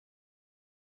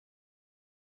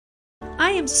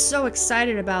I am so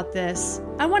excited about this.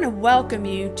 I want to welcome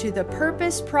you to the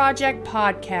Purpose Project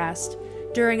podcast.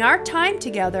 During our time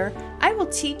together, I will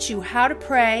teach you how to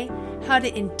pray, how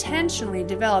to intentionally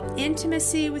develop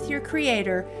intimacy with your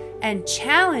Creator, and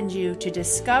challenge you to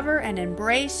discover and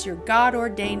embrace your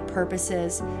God-ordained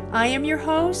purposes. I am your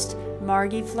host,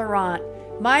 Margie Florent.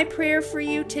 My prayer for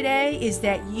you today is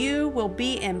that you will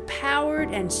be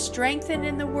empowered and strengthened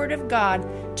in the Word of God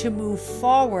to move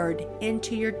forward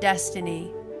into your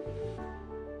destiny.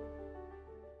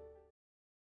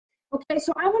 Okay,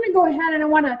 so I want to go ahead and I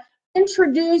want to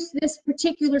introduce this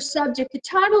particular subject. The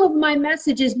title of my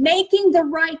message is Making the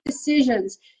Right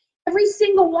Decisions. Every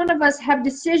single one of us have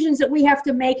decisions that we have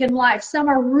to make in life. Some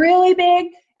are really big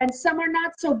and some are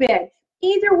not so big.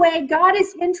 Either way, God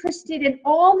is interested in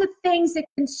all the things that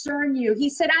concern you. He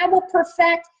said, I will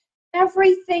perfect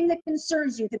everything that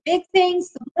concerns you, the big things,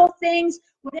 the little things,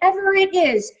 whatever it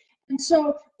is. And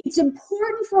so it's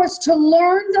important for us to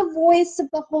learn the voice of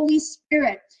the Holy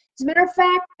Spirit. As a matter of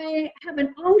fact, I have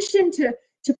an unction to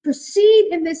proceed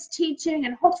in this teaching,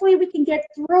 and hopefully we can get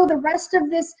through the rest of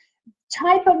this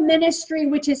type of ministry,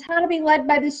 which is how to be led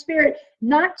by the Spirit,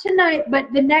 not tonight,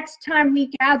 but the next time we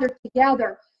gather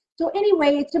together. So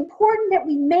anyway, it's important that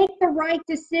we make the right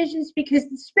decisions because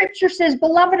the scripture says,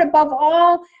 beloved, above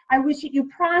all, I wish that you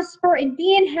prosper and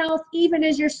be in health even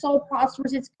as your soul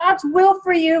prospers. It's God's will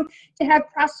for you to have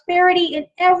prosperity in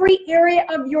every area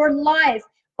of your life.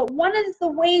 But one of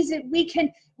the ways that we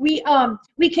can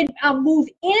move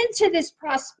into this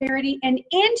prosperity and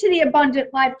into the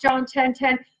abundant life, John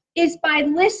 10:10, is by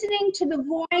listening to the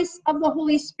voice of the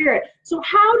Holy Spirit. So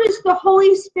how does the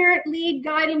Holy Spirit lead,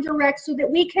 guide, and direct so that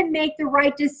we can make the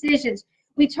right decisions?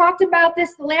 We talked about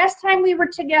this the last time we were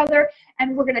together,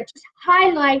 and we're going to just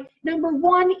highlight, number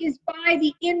one is by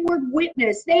the inward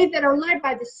witness. They that are led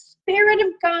by the Spirit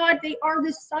of God, they are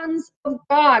the sons of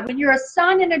God. When you're a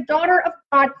son and a daughter of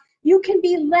God, you can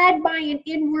be led by an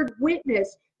inward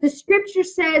witness. The scripture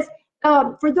says,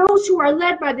 for those who are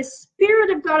led by the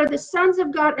Spirit of God are the sons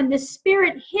of God, and the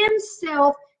Spirit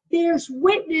himself bears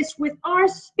witness with our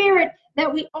spirit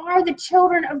that we are the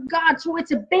children of God. So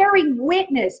it's a bearing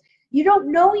witness. You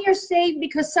don't know you're saved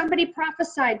because somebody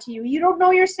prophesied to you. You don't know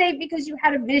you're saved because you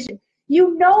had a vision.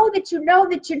 You know that you know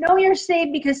that you know you're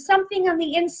saved because something on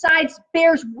the inside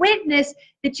bears witness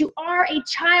that you are a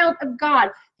child of God.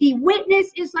 The witness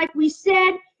is, like we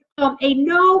said, a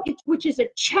no, which is a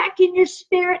check in your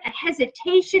spirit, a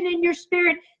hesitation in your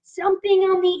spirit, something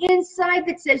on the inside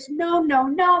that says no, no,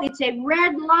 no. It's a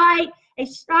red light, a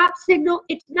stop signal.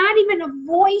 It's not even a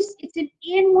voice. It's an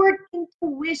inward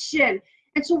intuition.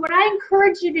 And so what I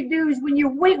encourage you to do is when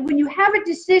you have a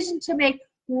decision to make,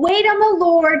 wait on the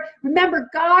Lord. Remember,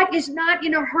 God is not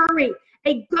in a hurry.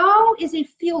 A go is a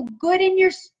feel good in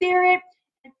your spirit,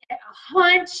 a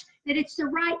hunch that it's the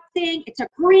right thing. It's a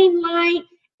green light.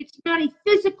 It's not a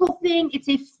physical thing. It's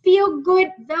a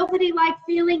feel-good, velvety-like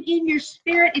feeling in your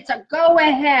spirit. It's a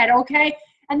go-ahead, okay?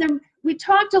 And then we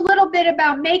talked a little bit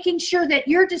about making sure that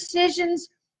your decisions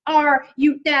are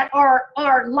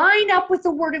lined up with the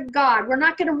Word of God. We're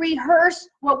not going to rehearse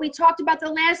what we talked about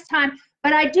the last time,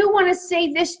 but I do want to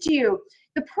say this to you.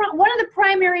 One of the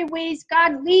primary ways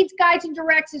God leads, guides, and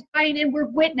directs is by an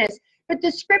inward witness. But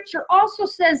the scripture also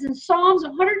says in Psalms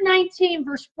 119,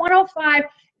 verse 105,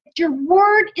 your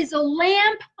word is a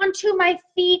lamp unto my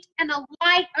feet and a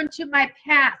light unto my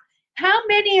path. How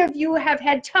many of you have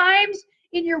had times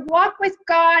in your walk with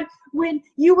God when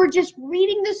you were just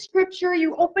reading the scripture,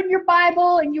 you opened your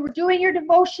Bible and you were doing your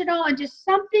devotional and just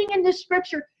something in the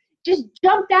scripture just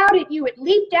jumped out at you, it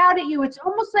leaped out at you. It's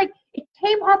almost like it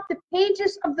came off the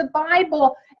pages of the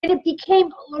Bible and it became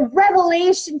a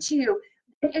revelation to you.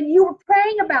 And you were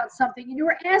praying about something and you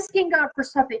were asking God for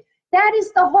something. That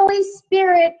is the Holy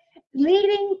Spirit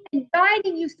leading and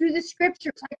guiding you through the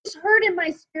scriptures. I just heard in my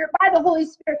spirit, by the Holy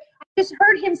Spirit, I just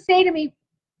heard him say to me,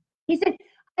 he said,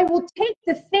 I will take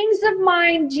the things of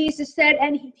mine, Jesus said,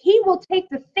 and he will take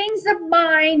the things of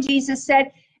mine, Jesus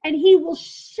said, and he will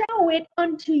show it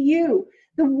unto you.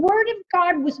 The word of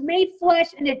God was made flesh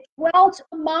and it dwelt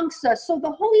amongst us. So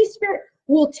the Holy Spirit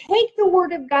will take the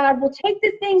word of God, will take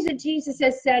the things that Jesus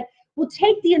has said, will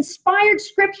take the inspired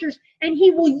scriptures, and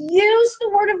he will use the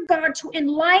word of God to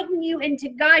enlighten you and to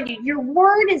guide you. Your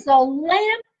word is a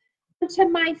lamp unto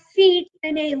my feet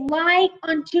and a light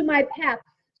unto my path.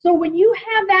 So when you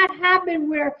have that happen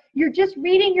where you're just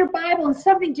reading your Bible and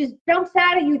something just jumps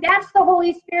out at you, that's the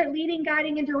Holy Spirit leading,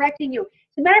 guiding, and directing you.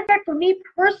 As a matter of fact, for me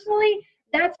personally,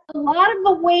 that's a lot of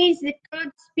the ways that God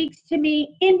speaks to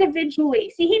me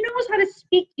individually. See, he knows how to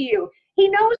speak to you. He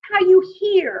knows how you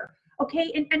hear.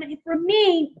 Okay, and for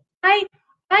me, I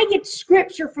I get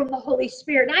scripture from the Holy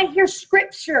Spirit. And I hear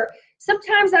scripture.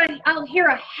 Sometimes I'll hear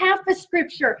a half a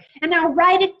scripture and I'll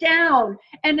write it down,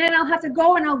 and then I'll have to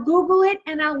go and I'll Google it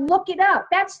and I'll look it up.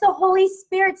 That's the Holy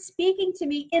Spirit speaking to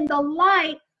me in the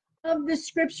light of the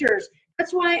scriptures.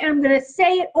 That's why I'm going to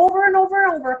say it over and over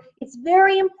and over. It's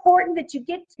very important that you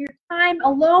get your time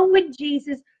alone with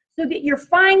Jesus so that you're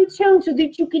fine-tuned, so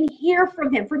that you can hear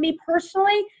from him. For me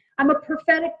personally, I'm a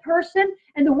prophetic person,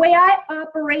 and the way I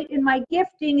operate in my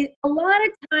gifting, a lot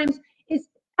of times, is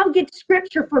I'll get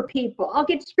scripture for people. I'll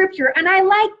get scripture, and I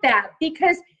like that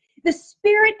because the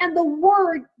Spirit and the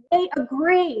Word, they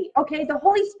agree, okay? The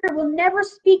Holy Spirit will never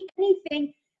speak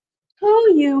anything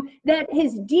to you that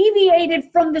is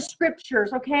deviated from the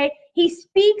scriptures, okay? He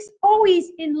speaks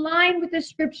always in line with the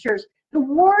scriptures. The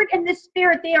Word and the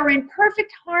Spirit, they are in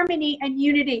perfect harmony and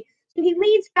unity. So he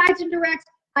leads, guides, and directs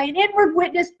by an inward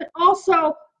witness, but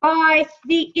also by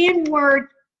the inward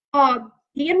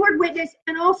witness,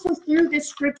 and also through the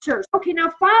scriptures. Okay,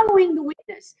 now following the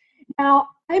witness. Now,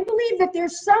 I believe that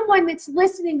there's someone that's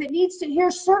listening that needs to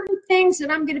hear certain things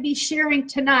that I'm going to be sharing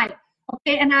tonight.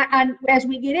 Okay, and as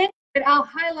we get into it, I'll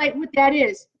highlight what that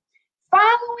is.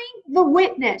 Following the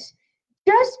witness.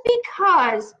 Just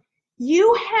because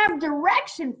you have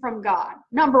direction from God,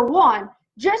 number one,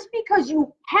 just because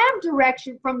you have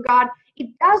direction from God, it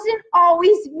doesn't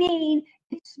always mean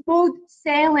it's smooth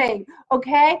sailing,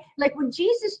 okay? Like when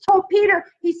Jesus told Peter,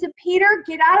 he said, Peter,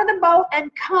 get out of the boat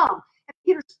and come. And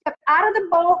Peter stepped out of the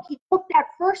boat. He took that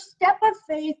first step of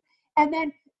faith, and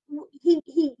then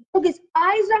he took his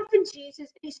eyes off of Jesus,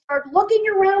 and he started looking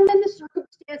around in the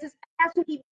circumstances, and that's when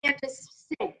he began to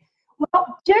sink.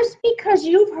 Well, just because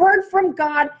you've heard from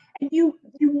God and you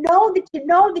know on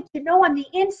the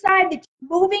inside that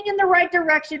you're moving in the right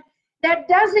direction, that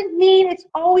doesn't mean it's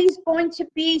always going to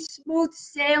be smooth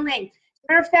sailing. As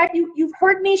a matter of fact, you've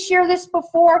heard me share this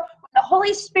before. The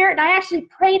Holy Spirit, and I actually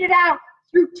prayed it out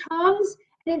through tongues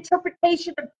and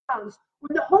interpretation of tongues.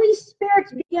 When the Holy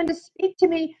Spirit began to speak to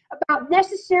me about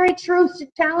necessary truths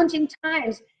in challenging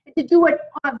times, and to do a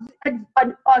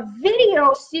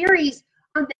video series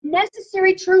on the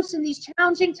necessary truths in these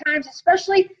challenging times,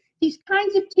 especially these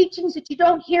kinds of teachings that you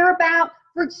don't hear about.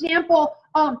 For example,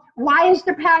 why is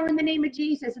there power in the name of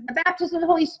Jesus, and the baptism of the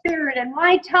Holy Spirit, and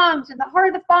why tongues, and the heart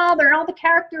of the Father, and all the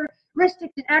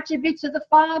characteristics and attributes of the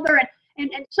Father,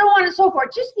 and so on and so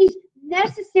forth. Just these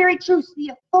necessary truths,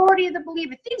 the authority of the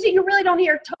believer, things that you really don't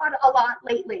hear taught a lot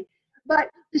lately. But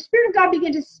the Spirit of God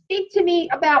began to speak to me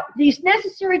about these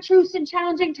necessary truths in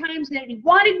challenging times, and he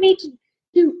wanted me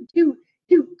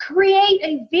to create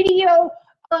a video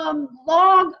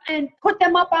log and put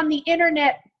them up on the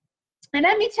internet. And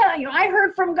let me tell you, I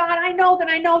heard from God. I know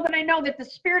that the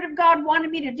Spirit of God wanted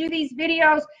me to do these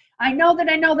videos. I know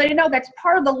that's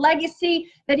part of the legacy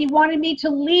that he wanted me to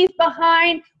leave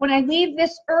behind when I leave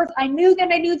this earth. I knew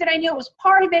it was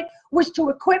part of it, was to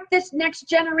equip this next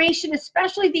generation,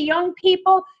 especially the young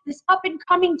people, this up and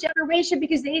coming generation,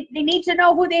 because they need to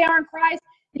know who they are in Christ.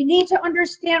 They need to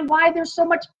understand why there's so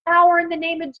much power in the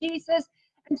name of Jesus,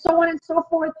 and so on and so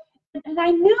forth. And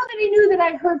I knew that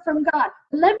I heard from God.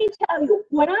 Let me tell you,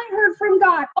 when I heard from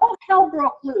God, all hell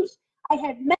broke loose. I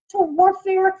had mental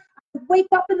warfare. I would wake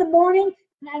up in the morning,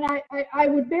 and I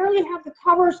would barely have the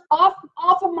covers off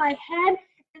of my head,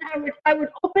 and I would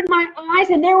open my eyes,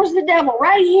 and there was the devil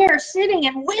right here sitting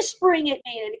and whispering at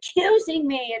me and accusing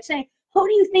me and saying, who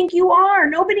do you think you are?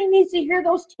 Nobody needs to hear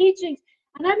those teachings.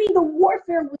 And I mean, the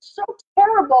warfare was so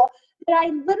terrible that I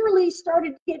literally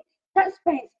started to get chest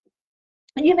pains.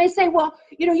 And you may say, well,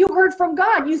 you heard from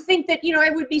God. You think that,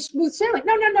 it would be smooth sailing.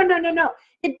 No.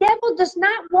 The devil does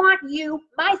not want you,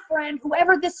 my friend,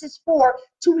 whoever this is for,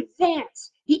 to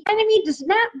advance. The enemy does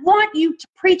not want you to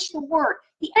preach the word.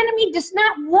 The enemy does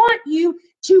not want you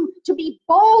to be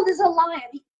bold as a lion.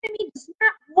 The enemy does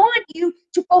not want you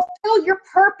to fulfill your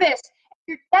purpose,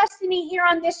 your destiny here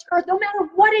on this earth, no matter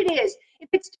what it is. If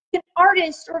it's to be an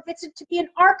artist or if it's to be an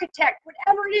architect,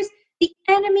 whatever it is, the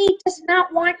enemy does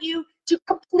not want you to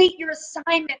complete your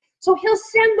assignment. So he'll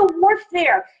send the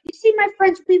warfare. You see, my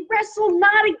friends, we wrestle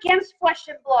not against flesh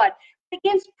and blood, but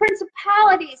against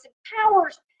principalities and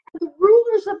powers and the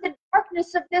rulers of the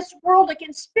darkness of this world,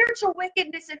 against spiritual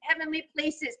wickedness in heavenly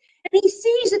places. And he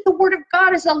sees that the word of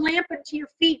God is a lamp unto your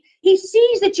feet. He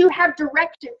sees that you have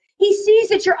direction. He sees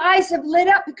that your eyes have lit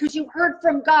up because you heard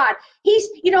from God. He's,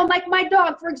 like my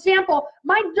dog, for example,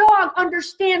 my dog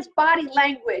understands body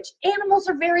language. Animals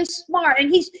are very smart,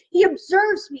 and he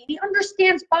observes me. He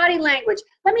understands body language.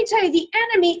 Let me tell you, the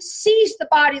enemy sees the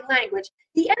body language.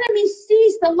 The enemy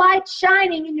sees the light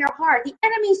shining in your heart. The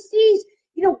enemy sees,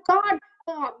 God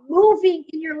moving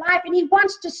in your life, and he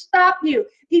wants to stop you.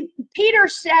 Peter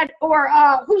said, or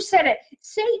who said it?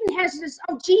 Satan has this,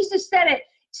 Jesus said it.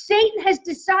 Satan has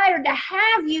desired to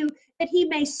have you that he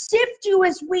may sift you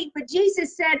as wheat. But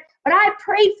Jesus said, but I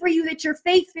prayed for you that your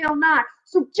faith fail not.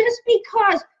 So just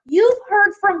because you've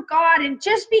heard from God and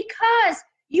just because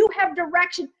you have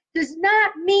direction does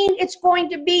not mean it's going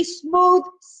to be smooth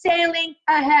sailing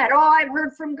ahead. Oh, I've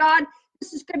heard from God.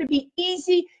 This is going to be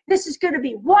easy. This is going to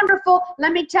be wonderful.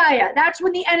 Let me tell you, that's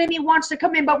when the enemy wants to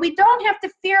come in. But we don't have to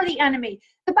fear the enemy.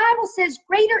 The Bible says,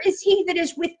 greater is he that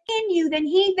is within you than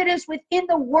he that is within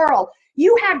the world.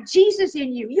 You have Jesus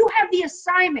in you. You have the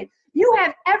assignment. You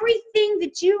have everything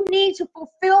that you need to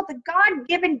fulfill the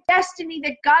God-given destiny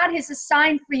that God has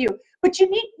assigned for you. But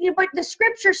but the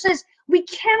scripture says we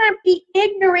cannot be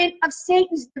ignorant of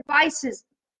Satan's devices.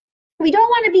 We don't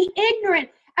want to be ignorant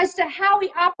as to how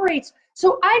he operates.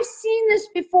 So I've seen this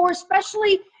before,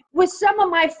 especially with some of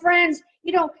my friends.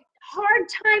 Hard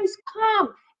times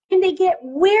come and they get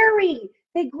weary.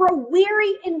 They grow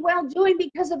weary in well-doing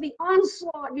because of the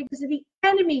onslaught, because of the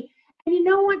enemy. And you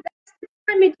know what? That's the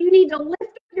time that you need to lift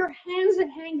up your hands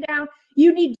and hang down.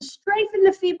 You need to strengthen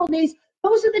the feeble knees.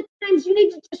 Those are the times you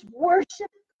need to just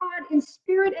worship God in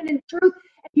spirit and in truth.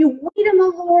 And you wait on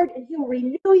the Lord and he'll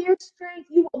renew your strength.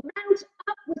 You will mount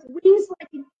up with wings like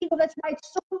an eagle. That's why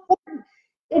it's so important.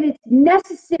 And it's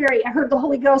necessary, I heard the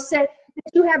Holy Ghost say,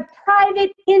 that you have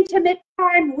private, intimate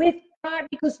time with God,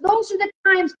 because those are the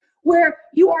times where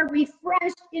you are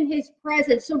refreshed in his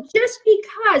presence. So just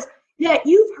because that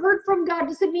you've heard from God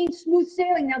doesn't mean smooth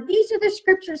sailing. Now, these are the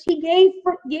scriptures he gave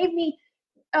me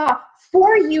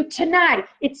for you tonight.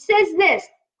 It says this,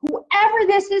 whoever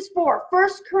this is for, 1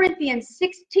 Corinthians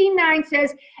 16:9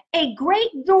 says, a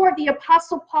great door, the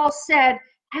Apostle Paul said,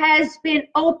 has been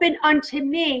opened unto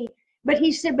me. But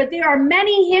he said, but there are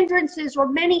many hindrances or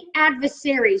many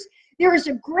adversaries. There is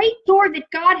a great door that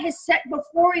God has set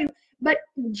before you. But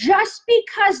just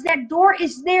because that door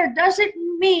is there doesn't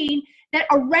mean that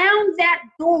around that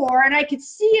door, and I can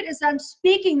see it as I'm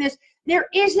speaking this, there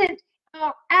isn't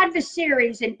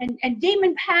adversaries and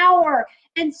demon power.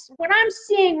 And what I'm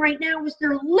seeing right now is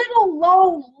their little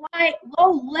low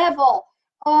level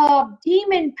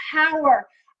demon power.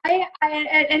 And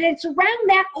it's around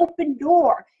that open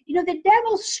door. The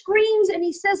devil screams and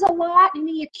he says a lot and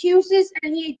he accuses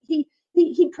and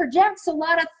he projects a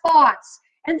lot of thoughts.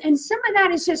 And some of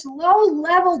that is just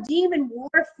low-level demon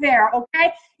warfare,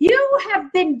 okay? You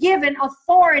have been given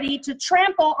authority to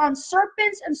trample on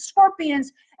serpents and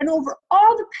scorpions and over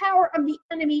all the power of the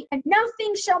enemy, and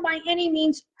nothing shall by any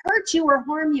means hurt you or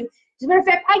harm you. As a matter of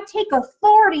fact, I take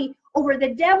authority over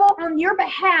the devil on your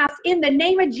behalf in the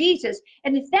name of Jesus.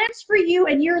 And if that's for you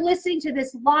and you're listening to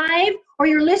this live or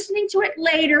you're listening to it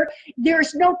later,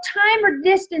 there's no time or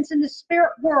distance in the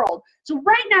spirit world. So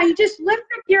right now, you just lift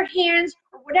up your hands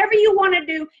or whatever you want to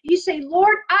do. You say,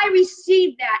 Lord, I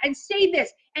receive that. And say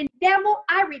this, and devil,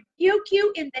 I rebuke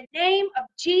you in the name of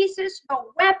Jesus.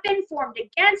 No weapon formed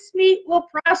against me will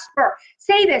prosper.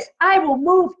 Say this, I will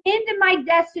move into my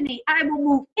destiny. I will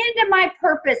move into my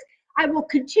purpose. I will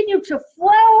continue to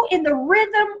flow in the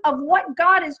rhythm of what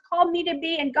God has called me to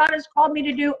be and God has called me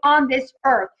to do on this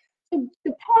earth. So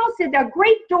Paul said, the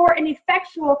great door and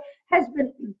effectual has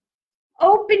been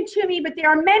open to me, but there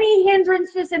are many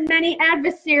hindrances and many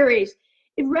adversaries.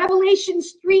 In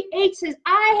Revelations 3:8 says,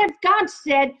 God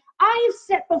said, I have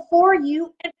set before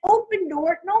you an open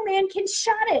door, no man can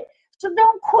shut it. So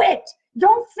don't quit,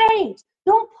 don't faint,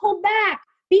 don't pull back,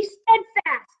 be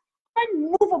steadfast,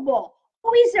 unmovable,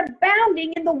 always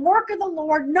abounding in the work of the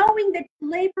Lord, knowing that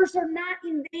labors are not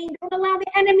in vain. Don't allow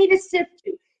the enemy to sift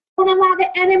you. Don't allow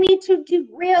the enemy to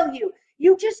derail you.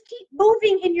 You just keep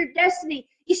moving in your destiny.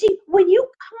 You see, when you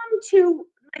come to,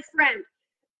 my friend,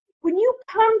 when you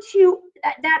come to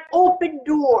that open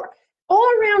door, all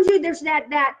around you there's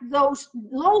those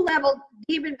low-level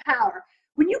demon power.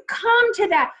 When you come to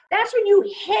that, that's when you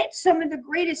hit some of the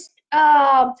greatest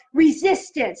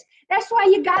resistance. That's why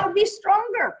you got to be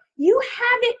stronger. You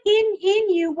have it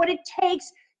in you what it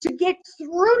takes to get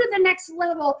through to the next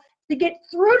level, to get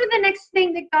through to the next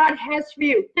thing that God has for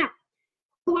you. Now,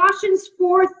 Colossians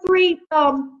 4:3,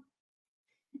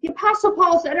 the Apostle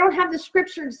Paul said, I don't have the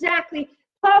scripture exactly.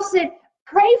 Paul said,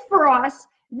 pray for us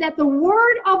that the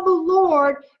word of the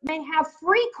Lord may have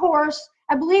free course.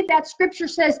 I believe that scripture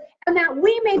says, and that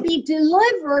we may be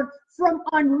delivered from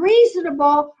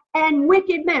unreasonable and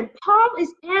wicked men. Paul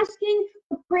is asking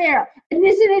for prayer. And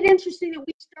isn't it interesting that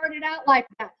we started out like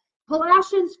that?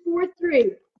 Colossians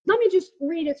 4:3. Let me just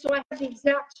read it so I have the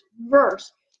exact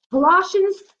verse.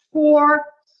 Colossians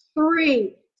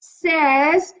 4:3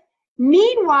 says,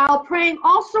 Meanwhile, praying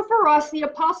also for us, the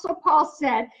Apostle Paul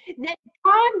said that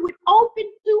God would open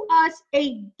to us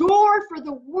a door for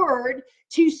the word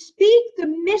to speak the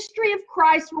mystery of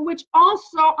Christ, for which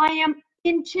also I am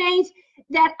in chains,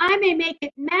 that I may make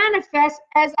it manifest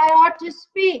as I ought to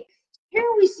speak. Here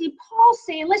we see Paul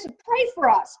saying, listen, pray for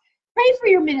us. Pray for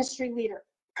your ministry leader.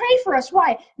 Pray for us.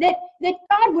 Why? That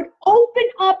God would open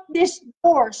up this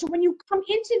door. So when you come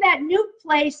into that new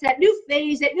place, that new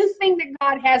phase, that new thing that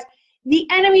God has, the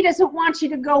enemy doesn't want you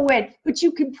to go in. But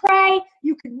you can pray,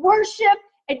 you can worship,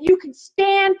 and you can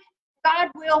stand. God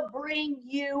will bring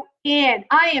you in.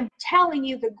 I am telling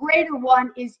you, the greater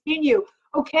one is in you.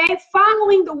 Okay?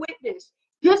 Following the witness.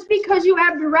 Just because you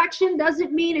have direction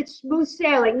doesn't mean it's smooth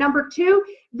sailing. Number two,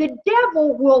 the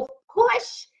devil will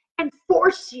push and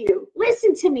force you.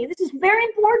 Listen to me. This is very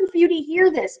important for you to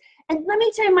hear this. And let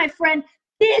me tell you, my friend,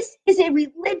 this is a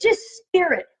religious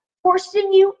spirit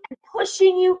forcing you and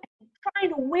pushing you and trying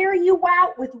to wear you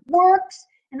out with works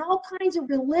and all kinds of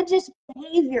religious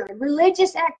behavior and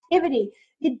religious activity.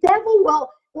 The devil will,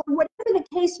 or whatever the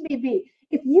case may be,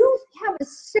 if you have a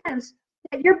sense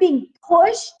that you're being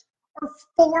pushed or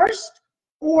forced,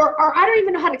 or I don't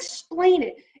even know how to explain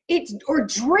it, or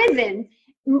driven,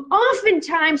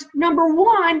 oftentimes, number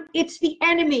one, it's the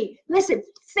enemy. Listen,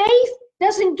 faith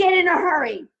doesn't get in a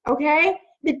hurry, okay?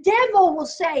 The devil will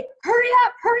say, hurry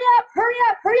up, hurry up, hurry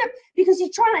up, hurry up, because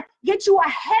he's trying to get you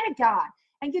ahead of God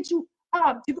and get you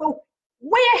to go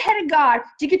way ahead of God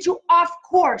to get you off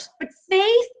course. But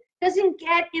faith doesn't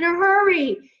get in a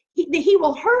hurry. He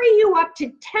will hurry you up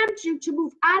to tempt you to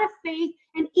move out of faith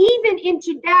and even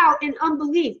into doubt and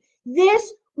unbelief.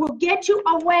 This will get you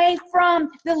away from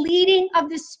the leading of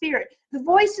the Spirit. The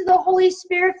voice of the Holy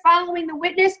Spirit following the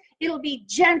witness, it'll be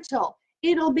gentle.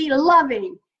 It'll be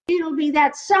loving. It'll be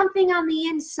that something on the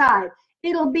inside.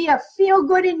 It'll be a feel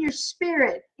good in your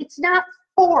spirit. It's not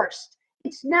forced.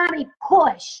 It's not a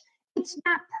push. It's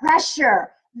not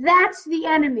pressure. That's the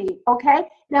enemy, okay?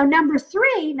 Now, number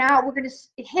three, now we're going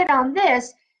to hit on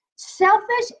this,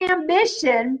 selfish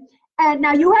ambition. And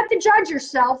now you have to judge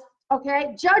yourself,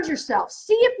 okay? Judge yourself.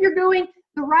 See if you're doing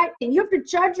the right thing. You have to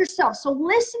judge yourself. So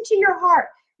listen to your heart.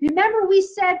 Remember, we've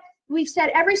said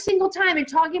every single time in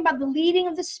talking about the leading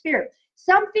of the Spirit,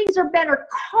 some things are better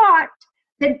caught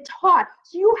than taught.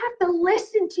 So you have to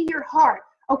listen to your heart,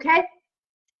 okay?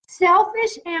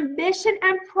 Selfish ambition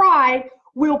and pride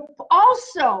will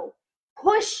also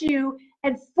push you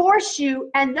and force you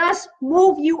and thus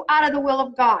move you out of the will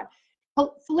of God.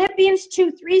 Philippians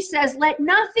 2:3 says, let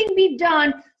nothing be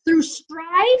done through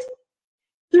strife,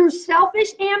 through selfish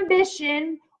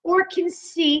ambition or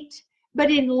conceit,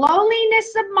 but in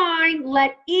lowliness of mind,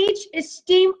 let each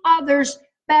esteem others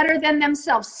better than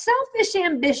themselves. Selfish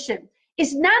ambition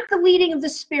is not the leading of the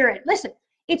Spirit. Listen,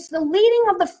 it's the leading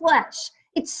of the flesh.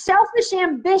 It's selfish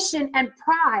ambition and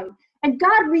pride. And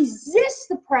God resists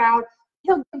the proud.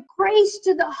 He'll give grace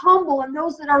to the humble and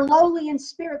those that are lowly in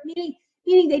spirit,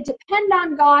 meaning they depend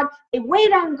on God, they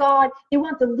wait on God, they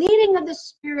want the leading of the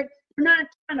Spirit. They're not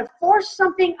trying to force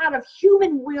something out of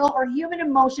human will or human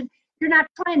emotion. They're not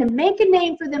trying to make a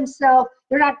name for themselves.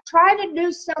 They're not trying to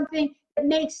do something that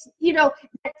makes,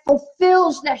 that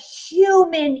fulfills the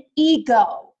human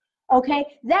ego. Okay?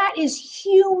 That is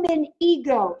human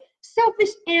ego. Selfish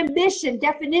ambition,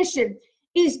 definition,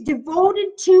 is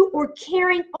devoted to or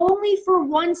caring only for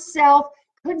oneself,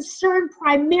 concerned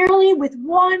primarily with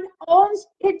one's own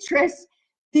interests,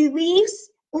 beliefs,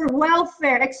 or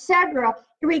welfare, etc.,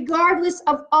 regardless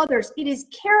of others. It is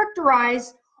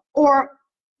characterized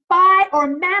by or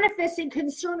manifesting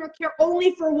concern or care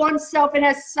only for oneself. It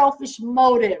has selfish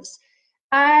motives.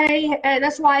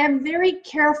 That's why I'm very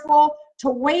careful to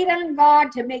wait on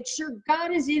God, to make sure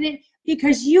God is in it,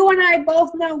 because you and I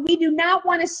both know we do not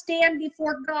want to stand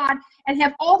before God and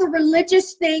have all the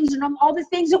religious things and all the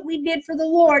things that we did for the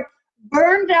Lord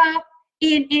burned up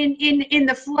in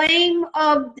the flame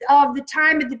of the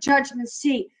time of the judgment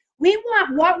seat. We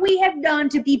want what we have done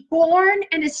to be born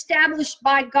and established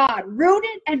by God,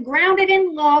 rooted and grounded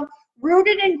in love,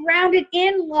 rooted and grounded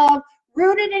in love,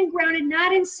 rooted and grounded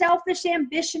not in selfish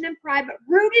ambition and pride, but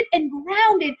rooted and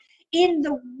grounded in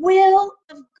the will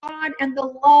of God and the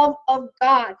love of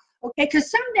God. Okay,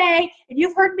 because someday, and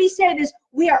you've heard me say this,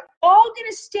 we are all going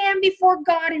to stand before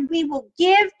God and we will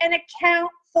give an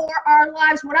account for our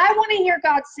lives. What I want to hear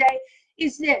God say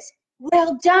is this: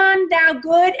 well done, thou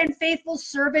good and faithful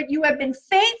servant. You have been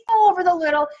faithful over the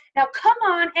little. Now come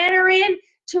on, enter in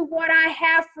to what I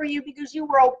have for you, because you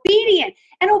were obedient.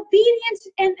 And obedience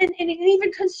and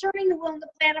even concerning the will and the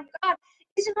plan of God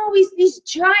isn't always these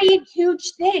giant,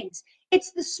 huge things.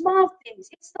 It's the small things.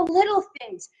 It's the little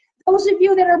things. Those of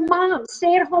you that are moms,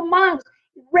 stay-at-home moms,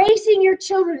 raising your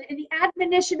children in the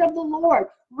admonition of the Lord,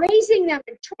 raising them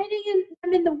and training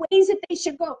them in the ways that they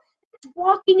should go,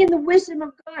 walking in the wisdom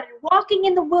of God and walking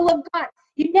in the will of God.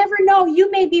 You never know. You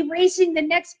may be raising the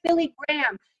next Billy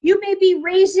Graham. You may be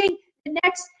raising the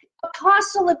next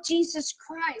apostle of Jesus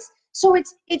Christ. So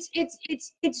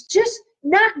it's just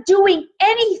not doing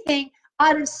anything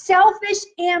out of selfish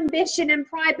ambition and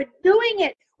pride, but doing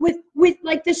it with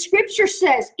like the scripture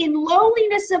says, in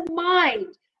lowliness of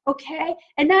mind, okay?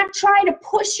 And not try to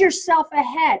push yourself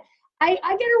ahead. I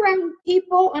get around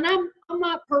people, and I'm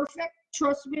not perfect,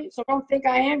 trust me, so don't think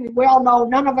I am. We all know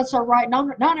none of us are right,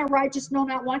 none are righteous, no,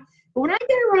 not one. But when I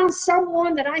get around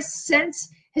someone that I sense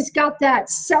has got that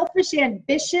selfish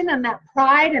ambition and that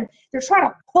pride, and they're trying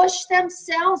to push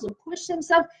themselves,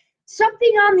 something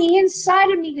on the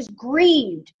inside of me is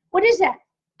grieved. What is that?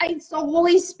 It's the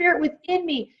Holy Spirit within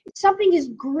me. Something is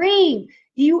grieved.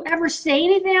 Do you ever say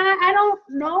anything? I don't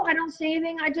know. I don't say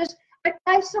anything.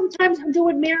 I sometimes do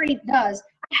what Mary does.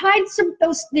 I hide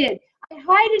those things. I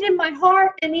hide it in my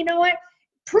heart, and you know what?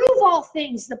 Prove all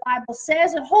things, the Bible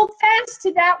says, and hold fast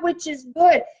to that which is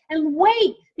good, and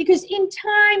wait, because in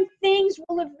time things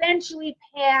will eventually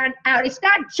pan out. It's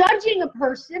not judging a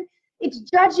person, it's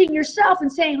judging yourself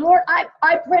and saying, Lord,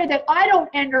 I pray that I don't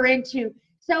enter into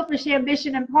selfish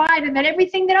ambition and pride, and that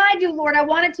everything that I do, Lord, I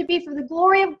want it to be for the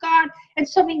glory of God and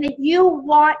something that you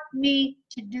want me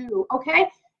to do, okay?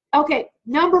 Okay,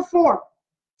 number 4.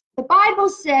 The Bible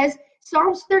says,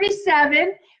 Psalms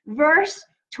 37, verse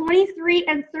 23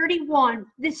 and 31,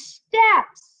 the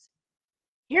steps,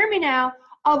 hear me now,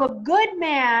 of a good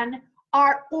man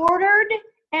are ordered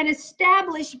and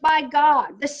established by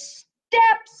God. The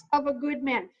steps of a good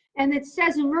man. And it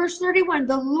says in verse 31,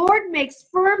 the Lord makes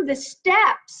firm the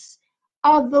steps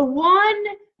of the one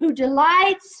who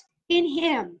delights in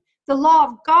him. The law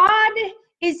of God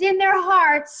is in their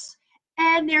hearts,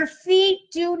 and their feet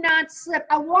do not slip.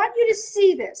 I want you to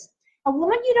see this. I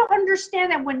want you to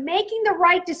understand that when making the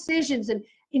right decisions and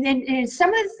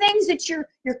some of the things that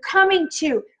you're coming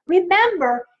to,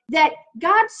 remember that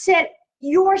God said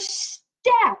your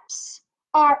steps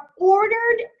are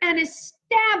ordered and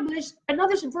established.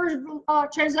 Another version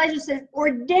translation says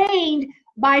ordained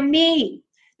by me.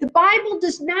 The Bible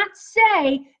does not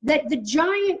say that the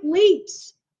giant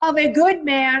leaps of a good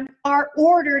man are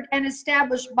ordered and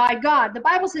established by God. The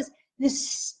Bible says the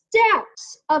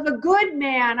steps of a good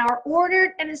man are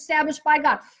ordered and established by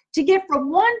God. To get from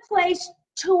one place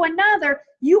to another,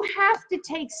 you have to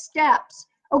take steps,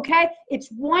 okay? It's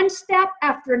one step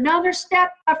after another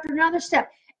step after another step.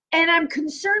 And I'm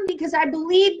concerned because I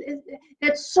believe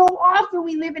that so often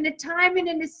we live in a time and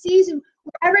in a season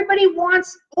where everybody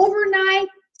wants overnight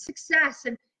success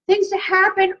and things to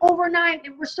happen overnight,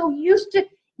 and we're so used to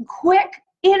quick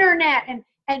internet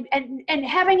and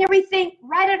having everything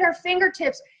right at our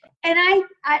fingertips. And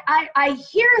I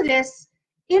hear this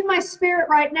in my spirit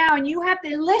right now, and you have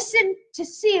to listen to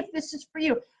see if this is for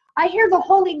you. I hear the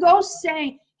Holy Ghost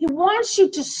saying he wants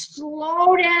you to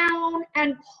slow down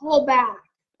and pull back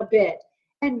a bit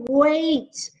and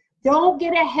wait. Don't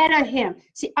get ahead of him.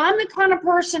 See, I'm the kind of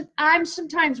person, I'm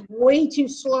sometimes way too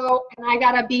slow, and I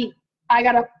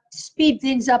gotta speed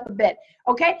things up a bit,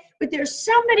 okay? But there's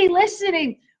somebody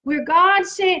listening where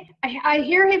God's saying, I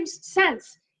hear him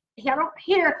sense.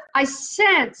 I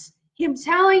sense him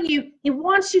telling you he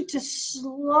wants you to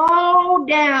slow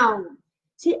down.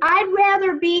 See, I'd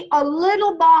rather be a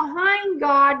little behind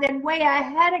God than way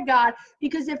ahead of God,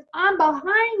 because if I'm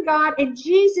behind God and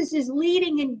Jesus is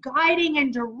leading and guiding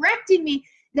and directing me,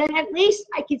 then at least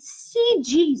I could see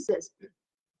Jesus.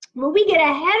 When we get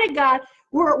ahead of God,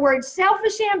 we're in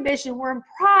selfish ambition, we're in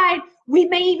pride, we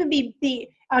may even be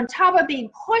on top of being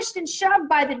pushed and shoved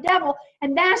by the devil,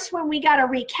 and that's when we got to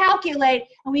recalculate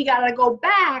and we got to go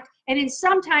back. And then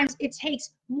sometimes it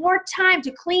takes more time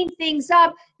to clean things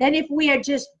up than if we had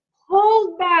just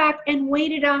pulled back and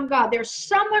waited on God. There's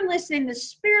someone listening. The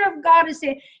Spirit of God is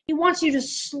saying he wants you to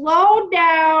slow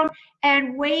down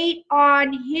and wait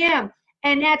on him.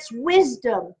 And that's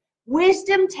wisdom.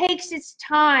 Wisdom takes its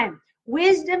time.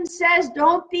 Wisdom says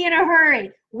don't be in a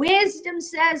hurry. Wisdom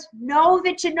says know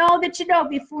that you know that you know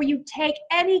before you take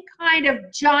any kind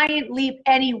of giant leap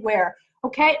anywhere.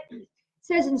 Okay? It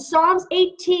says in Psalms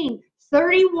 18,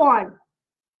 31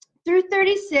 through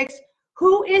 36,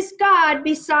 who is God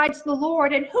besides the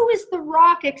Lord, and who is the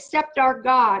rock except our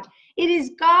God? It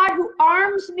is God who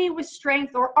arms me with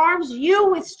strength, or arms you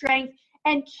with strength,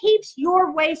 and keeps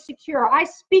your way secure. I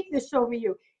speak this over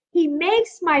you. He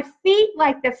makes my feet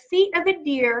like the feet of a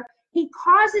deer. He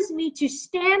causes me to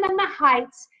stand on the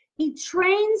heights. He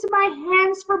trains my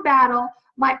hands for battle.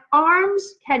 My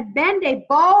arms can bend a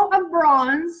bow of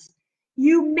bronze.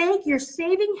 You make your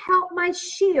saving help my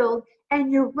shield,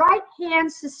 and your right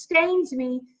hand sustains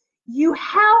me. Your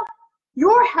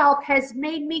help has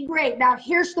made me great. Now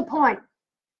here's the point.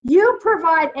 You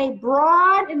provide a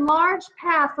broad and large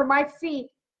path for my feet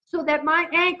so that my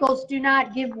ankles do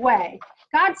not give way.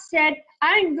 God said,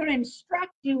 I'm going to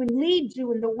instruct you and lead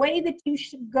you in the way that you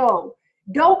should go.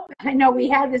 I know we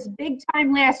had this big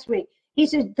time last week. He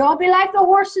says, don't be like the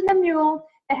horse and the mule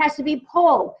that has to be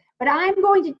pulled, but I'm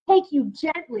going to take you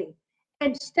gently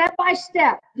and step by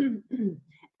step and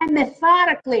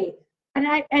methodically.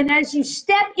 And as you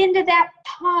step into that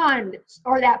pond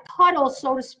or that puddle,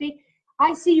 so to speak,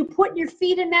 I see you putting your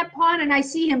feet in that pond, and I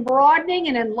see him broadening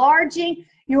and enlarging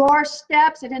your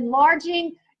steps and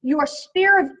enlarging your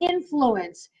sphere of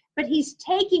influence. But he's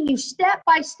taking you step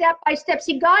by step by step.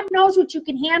 See, God knows what you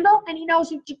can handle, and he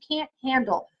knows what you can't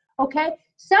handle, okay?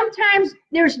 Sometimes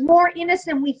there's more in us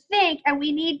than we think, and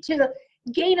we need to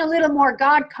gain a little more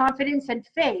God confidence and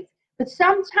faith. But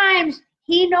sometimes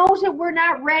he knows that we're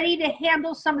not ready to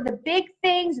handle some of the big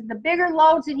things and the bigger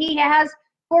loads that he has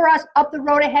for us up the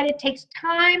road ahead. It takes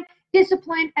time,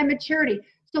 discipline, and maturity.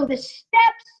 So the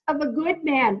steps of a good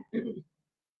man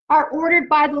are ordered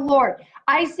by the Lord.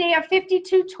 Isaiah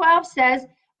 52:12 says,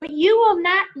 but you will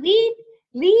not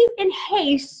leave in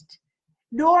haste,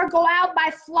 nor go out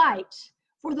by flight,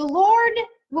 for the Lord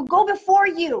will go before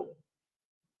you.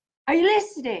 Are you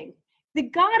listening? The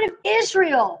God of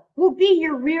Israel will be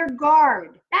your rear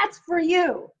guard. That's for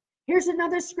you. Here's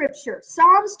another scripture.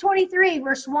 Psalms 23,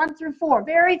 verse 1 through 4.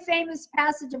 Very famous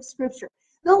passage of scripture.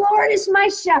 The Lord is my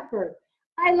shepherd.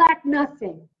 I lack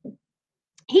nothing.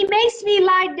 He makes me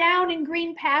lie down in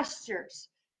green pastures.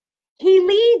 He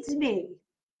leads me.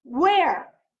 Where?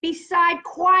 Beside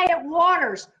quiet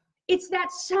waters. It's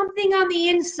that something on the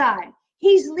inside.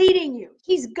 He's leading you.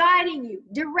 He's guiding you,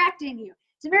 directing you.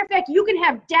 As a matter of fact, you can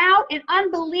have doubt and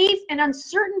unbelief and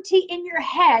uncertainty in your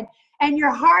head, and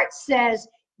your heart says,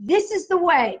 this is the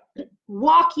way.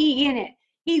 Walk ye in it.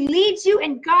 He leads you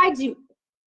and guides you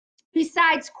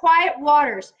besides quiet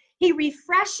waters. He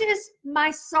refreshes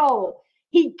my soul.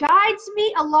 He guides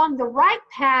me along the right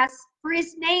path for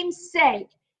his name's sake.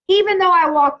 Even though I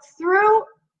walk through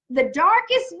the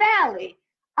darkest valley,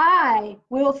 I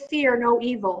will fear no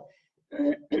evil.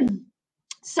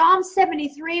 Psalm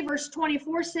 73, verse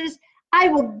 24 says, I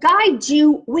will guide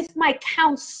you with my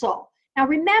counsel. Now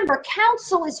remember,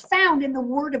 counsel is found in the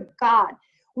Word of God.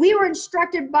 We were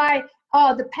instructed by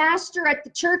the pastor at the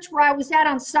church where I was at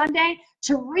on Sunday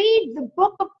to read the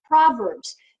book of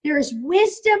Proverbs. There is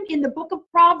wisdom in the book of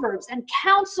Proverbs and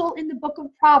counsel in the book of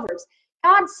Proverbs.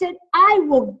 God said, I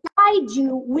will guide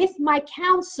you with my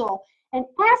counsel, and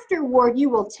afterward you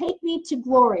will take me to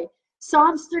glory.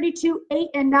 Psalms 32, 8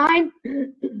 and 9.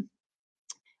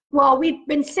 Well, we've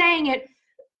been saying it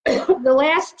the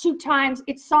last two times.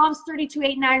 It's Psalms 32,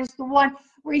 8 and 9 is the one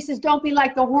where he says, don't be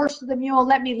like the horse or the mule.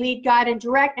 Let me lead, guide, and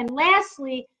direct. And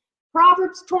lastly,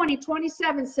 Proverbs 20,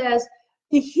 27 says,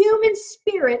 the human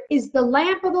spirit is the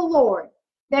lamp of the Lord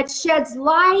that sheds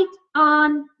light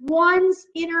on one's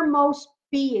innermost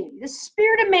being. The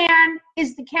spirit of man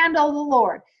is the candle of the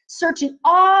Lord, searching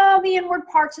all the inward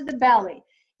parts of the belly.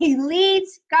 He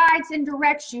leads, guides, and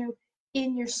directs you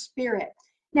in your spirit.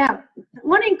 Now, I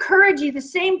want to encourage you, the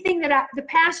same thing that the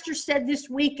pastor said this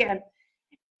weekend.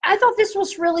 I thought this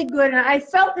was really good, and I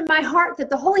felt in my heart that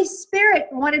the Holy Spirit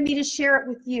wanted me to share it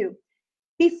with you.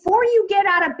 Before you get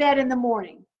out of bed in the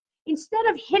morning, instead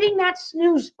of hitting that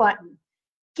snooze button,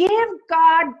 give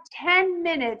God 10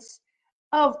 minutes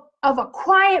of a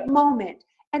quiet moment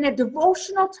and a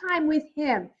devotional time with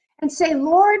him and say,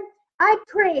 Lord, I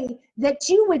pray that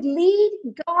you would lead,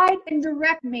 guide, and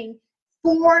direct me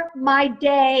for my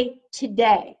day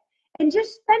today. And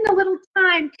just spend a little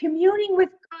time communing with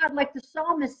God, like the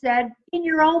psalmist said, in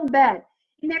your own bed,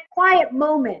 in that quiet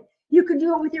moment. You could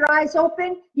do it with your eyes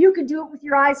open. You could do it with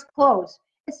your eyes closed.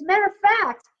 As a matter of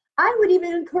fact, I would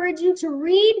even encourage you to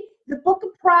read the book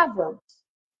of Proverbs.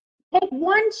 Take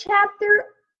one chapter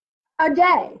a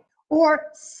day or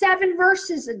 7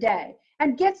 verses a day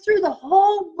and get through the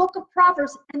whole book of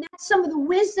Proverbs. And that's some of the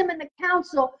wisdom and the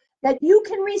counsel that you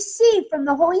can receive from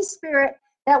the Holy Spirit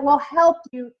that will help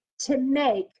you to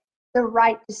make the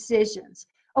right decisions.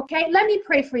 Okay, let me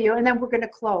pray for you, and then we're going to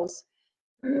close.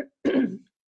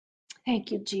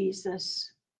 Thank you,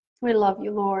 Jesus. We love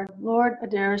you, Lord. Lord,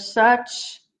 there is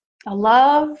such a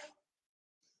love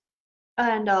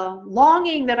and a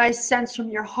longing that I sense from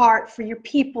your heart for your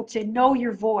people to know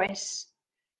your voice.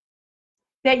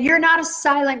 That you're not a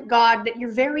silent God, that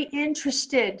you're very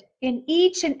interested in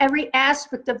each and every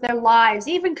aspect of their lives,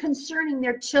 even concerning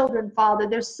their children, Father.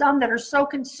 There's some that are so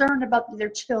concerned about their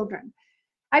children.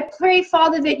 I pray,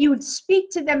 Father, that you would speak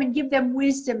to them and give them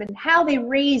wisdom in how they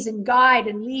raise and guide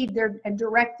and lead and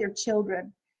direct their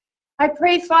children. I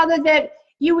pray, Father, that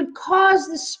you would cause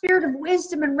the spirit of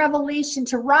wisdom and revelation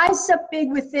to rise up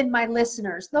big within my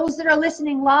listeners, those that are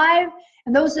listening live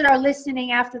and those that are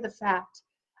listening after the fact.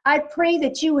 I pray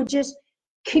that you would just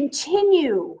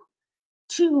continue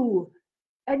to,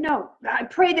 I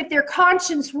pray that their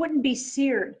conscience wouldn't be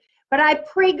seared, but I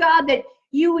pray, God, that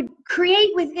you would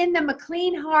create within them a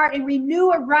clean heart and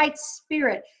renew a right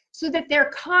spirit so that their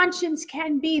conscience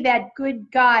can be that good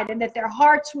guide and that their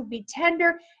hearts would be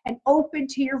tender and open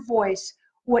to your voice,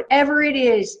 whatever it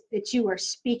is that you are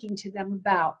speaking to them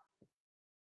about.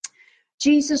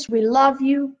 Jesus, we love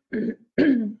you.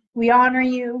 We honor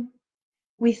you.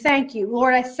 We thank you.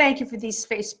 Lord, I thank you for these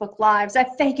Facebook Lives. I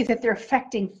thank you that they're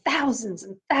affecting thousands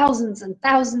and thousands and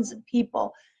thousands of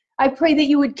people. I pray that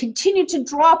you would continue to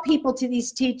draw people to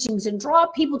these teachings and draw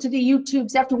people to the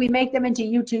YouTubes after we make them into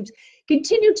YouTubes.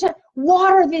 Continue to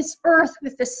water this earth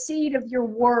with the seed of your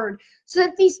word so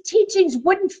that these teachings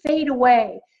wouldn't fade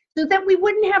away, so that we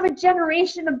wouldn't have a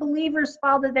generation of believers,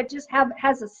 Father, that just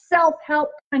has a self-help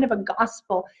kind of a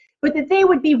gospel, but that they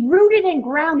would be rooted and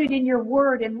grounded in your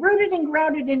word and rooted and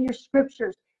grounded in your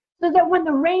scriptures, so that when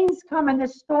the rains come and the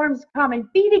storms come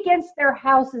and beat against their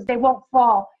houses, they won't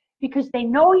fall because they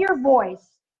know your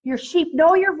voice. Your sheep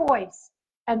know your voice,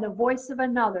 and the voice of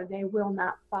another they will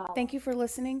not follow. Thank you for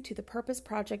listening to the Purpose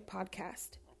Project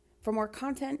podcast. For more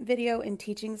content, video, and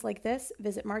teachings like this,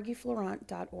 visit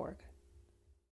margieflorent.org.